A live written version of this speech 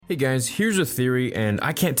Hey guys, here's a theory, and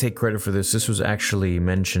I can't take credit for this. This was actually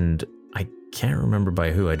mentioned, I can't remember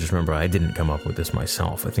by who, I just remember I didn't come up with this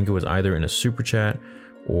myself. I think it was either in a super chat,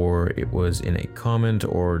 or it was in a comment,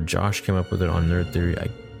 or Josh came up with it on Nerd Theory. I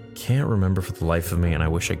can't remember for the life of me, and I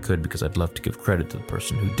wish I could because I'd love to give credit to the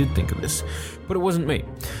person who did think of this, but it wasn't me.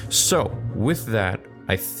 So, with that,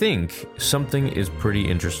 I think something is pretty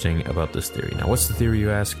interesting about this theory. Now, what's the theory,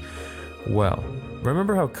 you ask? Well,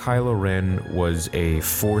 remember how Kylo Ren was a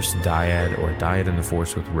Force dyad, or a dyad in the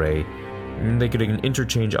Force with Rey? They could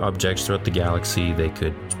interchange objects throughout the galaxy, they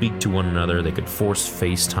could speak to one another, they could Force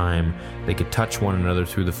FaceTime, they could touch one another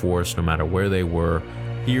through the Force no matter where they were,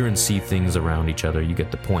 hear and see things around each other, you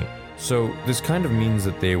get the point. So this kind of means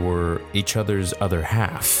that they were each other's other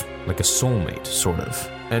half, like a soulmate, sort of.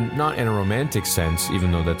 And not in a romantic sense,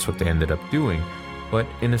 even though that's what they ended up doing, but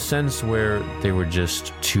in a sense where they were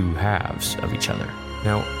just two halves of each other.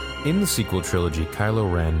 Now, in the sequel trilogy, Kylo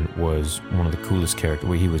Ren was one of the coolest characters.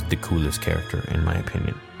 Well, he was the coolest character, in my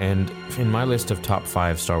opinion. And in my list of top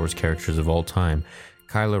 5 Star Wars characters of all time,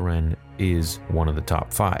 Kylo Ren is one of the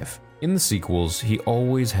top 5. In the sequels, he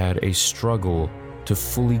always had a struggle to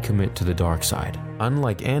fully commit to the dark side.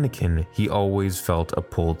 Unlike Anakin, he always felt a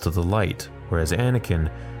pull to the light, whereas Anakin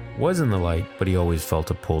was in the light, but he always felt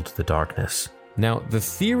a pull to the darkness. Now, the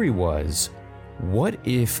theory was, what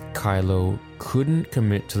if Kylo couldn't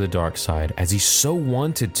commit to the dark side as he so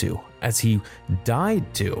wanted to, as he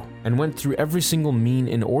died to, and went through every single mean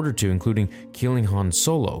in order to, including killing Han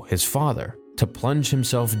Solo, his father, to plunge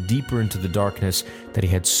himself deeper into the darkness that he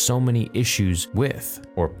had so many issues with,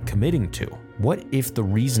 or committing to? What if the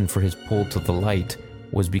reason for his pull to the light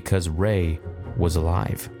was because Rey was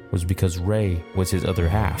alive? Was because Rey was his other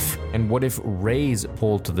half? And what if Rey's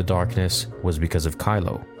pull to the darkness was because of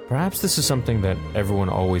Kylo? Perhaps this is something that everyone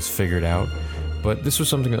always figured out, but this was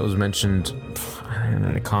something that was mentioned in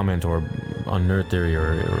a comment or on Nerd Theory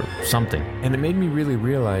or something. And it made me really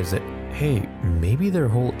realize that, hey, maybe their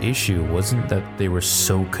whole issue wasn't that they were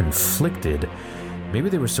so conflicted. Maybe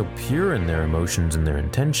they were so pure in their emotions and their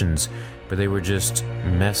intentions, but they were just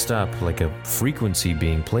messed up like a frequency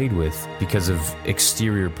being played with because of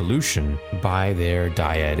exterior pollution by their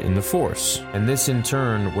dyad in the Force. And this in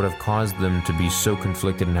turn would have caused them to be so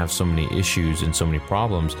conflicted and have so many issues and so many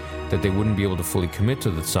problems that they wouldn't be able to fully commit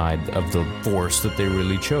to the side of the Force that they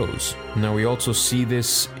really chose. Now we also see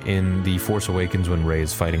this in The Force Awakens when Rey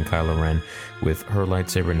is fighting Kylo Ren, with her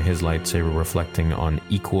lightsaber and his lightsaber reflecting on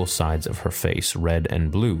equal sides of her face, red and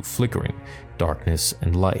blue, flickering, darkness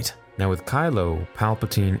and light. Now with Kylo,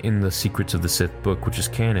 Palpatine in the Secrets of the Sith book, which is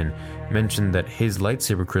canon, mentioned that his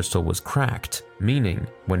lightsaber crystal was cracked, meaning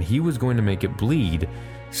when he was going to make it bleed,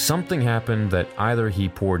 something happened that either he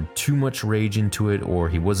poured too much rage into it or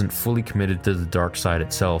he wasn't fully committed to the dark side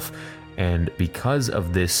itself, and because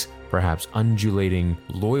of this perhaps undulating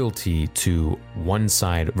loyalty to one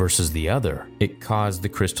side versus the other, it caused the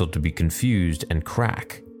crystal to be confused and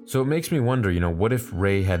crack. So it makes me wonder, what if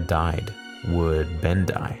Rey had died? Would Ben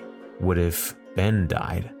die? What if Ben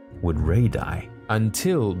died? Would Rey die?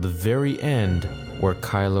 Until the very end, where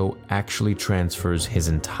Kylo actually transfers his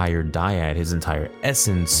entire dyad, his entire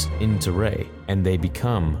essence, into Rey, and they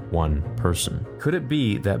become one person. Could it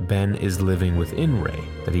be that Ben is living within Rey,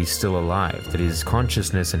 that he's still alive, that his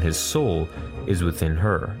consciousness and his soul is within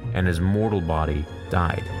her, and his mortal body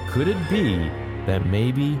died? Could it be that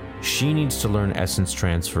maybe she needs to learn essence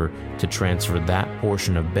transfer to transfer that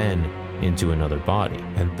portion of Ben into another body,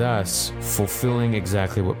 and thus fulfilling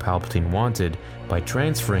exactly what Palpatine wanted by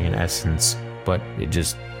transferring an essence, but it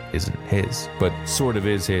just isn't his, but sort of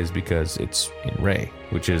is his because it's in Rey,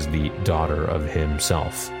 which is the daughter of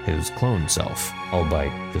himself, his clone self, all by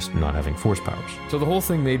just not having Force powers. So the whole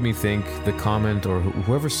thing made me think, the comment or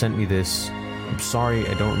whoever sent me this, I'm sorry,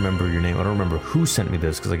 I don't remember your name, I don't remember who sent me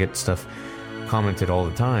this because I get stuff commented all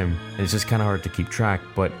the time, and it's just kind of hard to keep track,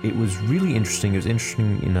 but it was really interesting. It was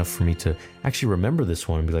interesting enough for me to actually remember this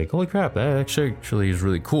one and be like, holy crap, that actually is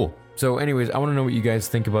really cool. So anyways, I want to know what you guys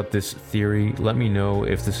think about this theory. Let me know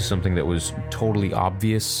if this is something that was totally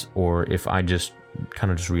obvious, or if I just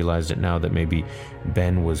kind of just realized it now that maybe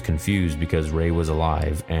Ben was confused because Rey was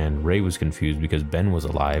alive, and Rey was confused because Ben was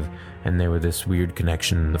alive, and there was this weird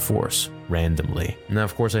connection in the Force, randomly. Now,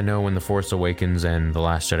 of course, I know when The Force Awakens and The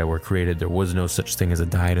Last Jedi were created, there was no such thing as a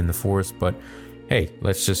dyad in the Force, but hey,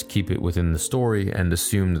 let's just keep it within the story and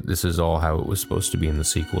assume that this is all how it was supposed to be in the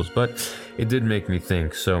sequels. But it did make me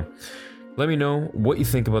think, so let me know what you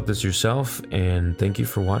think about this yourself, and thank you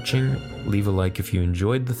for watching. Leave a like if you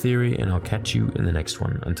enjoyed the theory, and I'll catch you in the next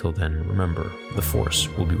one. Until then, remember, the Force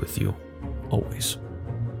will be with you, always.